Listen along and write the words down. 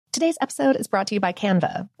Today's episode is brought to you by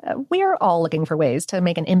Canva. We're all looking for ways to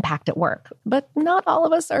make an impact at work, but not all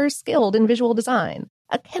of us are skilled in visual design.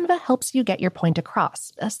 Canva helps you get your point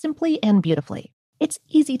across, simply and beautifully. It's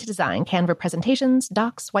easy to design Canva presentations,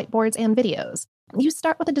 docs, whiteboards, and videos. You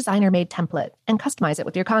start with a designer-made template and customize it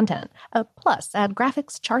with your content. Plus, add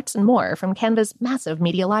graphics, charts, and more from Canva's massive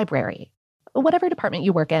media library. Whatever department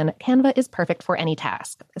you work in, Canva is perfect for any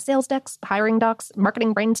task. Sales decks, hiring docs,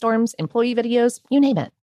 marketing brainstorms, employee videos, you name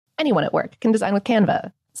it. Anyone at work can design with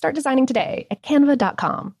Canva. Start designing today at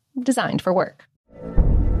canva.com. Designed for work.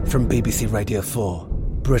 From BBC Radio 4,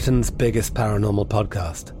 Britain's biggest paranormal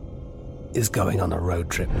podcast is going on a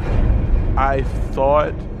road trip. I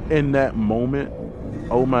thought in that moment,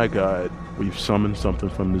 oh my God, we've summoned something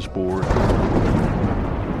from this board.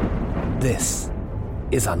 This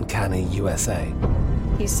is Uncanny USA.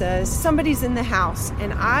 He says, somebody's in the house,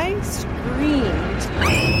 and I screamed.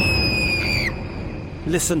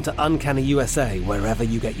 Listen to Uncanny USA wherever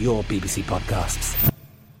you get your BBC podcasts,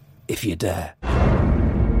 if you dare.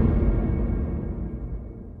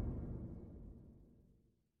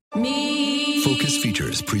 Focus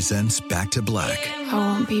Features presents Back to Black. I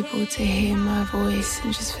want people to hear my voice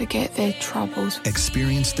and just forget their troubles.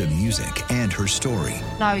 Experience the music and her story.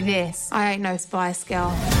 Know this, I ain't no Spice Girl.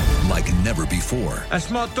 Like never before. That's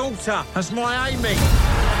my daughter. That's my Amy.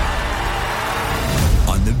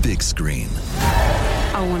 On the big screen.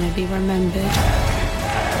 I want to be remembered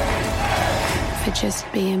for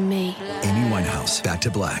just being me. Amy Winehouse, Back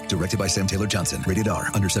to Black. Directed by Sam Taylor Johnson. Rated R.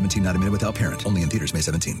 Under 17, not a minute without parent. Only in theaters May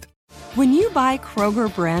 17th. When you buy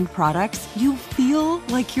Kroger brand products, you feel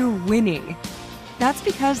like you're winning. That's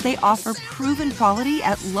because they offer proven quality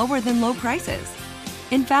at lower than low prices.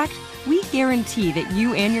 In fact, we guarantee that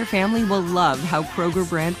you and your family will love how Kroger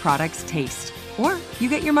brand products taste, or you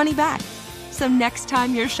get your money back. So next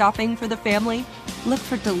time you're shopping for the family, look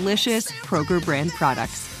for delicious Kroger brand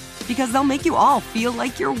products, because they'll make you all feel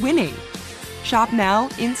like you're winning. Shop now,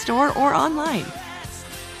 in-store, or online.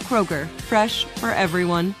 Kroger, fresh for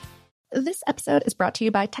everyone. This episode is brought to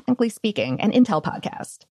you by Technically Speaking, an Intel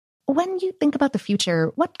podcast. When you think about the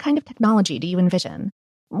future, what kind of technology do you envision?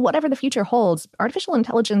 Whatever the future holds, artificial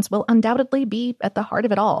intelligence will undoubtedly be at the heart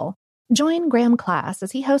of it all. Join Graham Class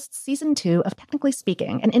as he hosts Season 2 of Technically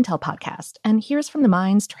Speaking, an Intel podcast, and hears from the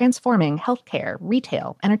minds transforming healthcare,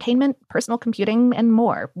 retail, entertainment, personal computing, and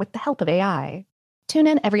more with the help of AI. Tune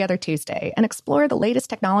in every other Tuesday and explore the latest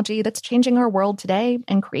technology that's changing our world today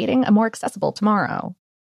and creating a more accessible tomorrow.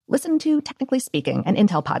 Listen to Technically Speaking, an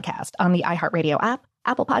Intel podcast on the iHeartRadio app,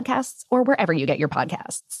 Apple Podcasts, or wherever you get your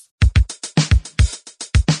podcasts.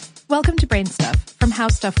 Welcome to Brain Stuff from How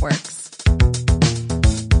Stuff Works.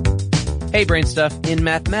 Hey, Brain Stuff. In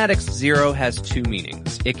mathematics, zero has two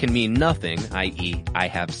meanings. It can mean nothing, i.e., I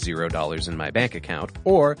have $0 in my bank account,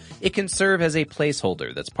 or it can serve as a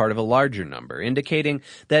placeholder that's part of a larger number, indicating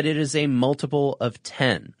that it is a multiple of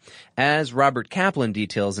 10. As Robert Kaplan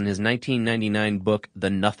details in his 1999 book, The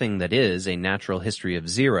Nothing That Is, A Natural History of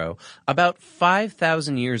Zero, about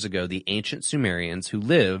 5,000 years ago, the ancient Sumerians who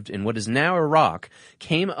lived in what is now Iraq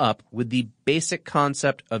came up with the basic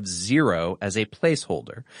concept of zero as a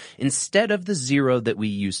placeholder. Instead of the zero that we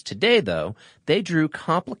use today, though, they drew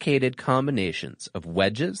complicated combinations of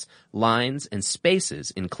wedges, lines, and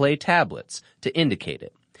spaces in clay tablets to indicate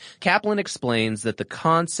it. Kaplan explains that the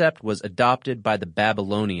concept was adopted by the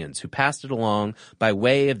Babylonians, who passed it along by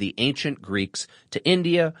way of the ancient Greeks to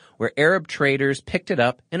India, where Arab traders picked it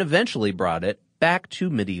up and eventually brought it back to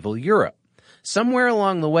medieval Europe. Somewhere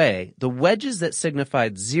along the way, the wedges that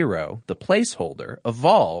signified zero, the placeholder,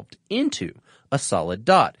 evolved into a solid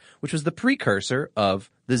dot, which was the precursor of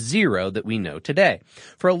the zero that we know today.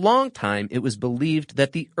 For a long time, it was believed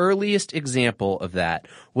that the earliest example of that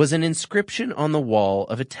was an inscription on the wall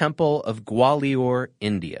of a temple of Gwalior,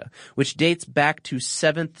 India, which dates back to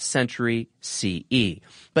 7th century CE.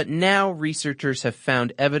 But now researchers have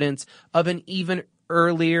found evidence of an even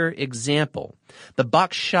earlier example. The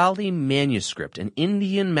Bakshali manuscript, an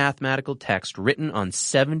Indian mathematical text written on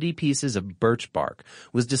 70 pieces of birch bark,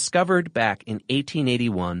 was discovered back in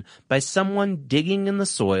 1881 by someone digging in the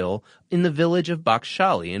soil in the village of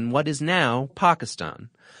Bakshali in what is now Pakistan.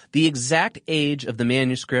 The exact age of the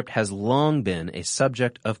manuscript has long been a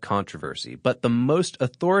subject of controversy, but the most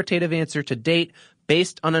authoritative answer to date,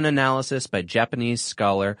 based on an analysis by Japanese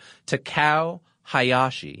scholar Takao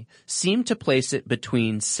Hayashi seem to place it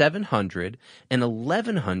between 700 and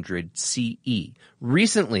 1100 CE.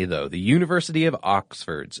 Recently, though, the University of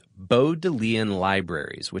Oxford's Bodleian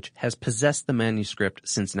Libraries, which has possessed the manuscript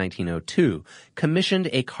since 1902, commissioned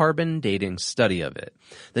a carbon dating study of it.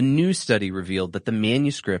 The new study revealed that the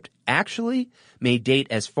manuscript actually may date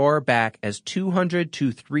as far back as 200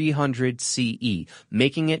 to 300 CE,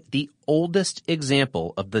 making it the oldest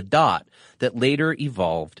example of the dot that later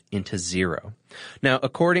evolved into zero. Now,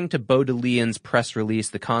 according to Bodleian's press release,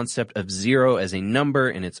 the concept of zero as a number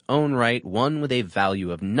in its own right, one with a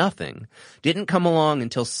value of nothing, didn't come along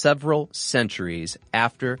until several centuries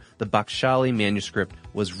after the Bakhshali manuscript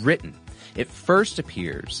was written. It first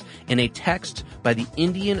appears in a text by the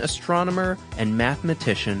Indian astronomer and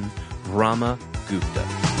mathematician Brahmagupta.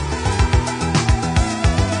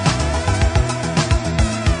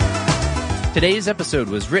 Today's episode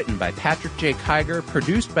was written by Patrick J. Kiger,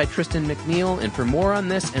 produced by Tristan McNeil, and for more on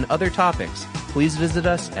this and other topics, please visit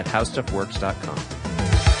us at howstuffworks.com.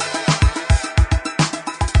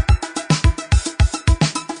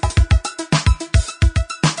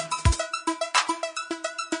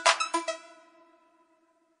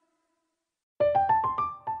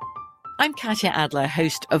 I'm Katya Adler,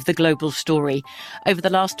 host of The Global Story. Over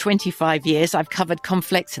the last 25 years, I've covered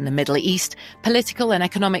conflicts in the Middle East, political and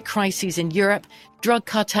economic crises in Europe, drug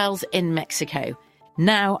cartels in Mexico.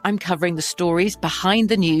 Now I'm covering the stories behind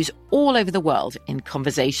the news all over the world in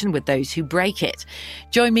conversation with those who break it.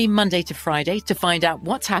 Join me Monday to Friday to find out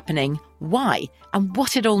what's happening, why, and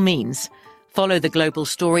what it all means. Follow The Global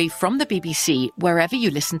Story from the BBC wherever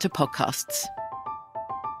you listen to podcasts.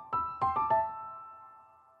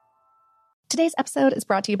 Today's episode is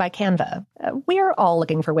brought to you by Canva. We're all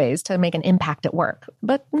looking for ways to make an impact at work,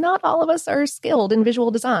 but not all of us are skilled in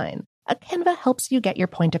visual design. Canva helps you get your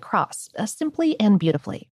point across, simply and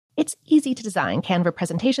beautifully. It's easy to design Canva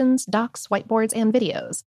presentations, docs, whiteboards, and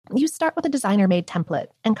videos. You start with a designer-made template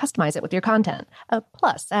and customize it with your content.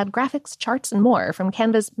 Plus, add graphics, charts, and more from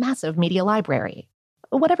Canva's massive media library.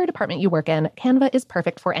 Whatever department you work in, Canva is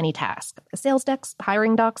perfect for any task. Sales decks,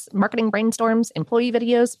 hiring docs, marketing brainstorms, employee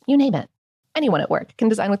videos, you name it. Anyone at work can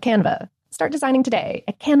design with Canva. Start designing today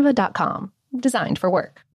at canva.com. Designed for work.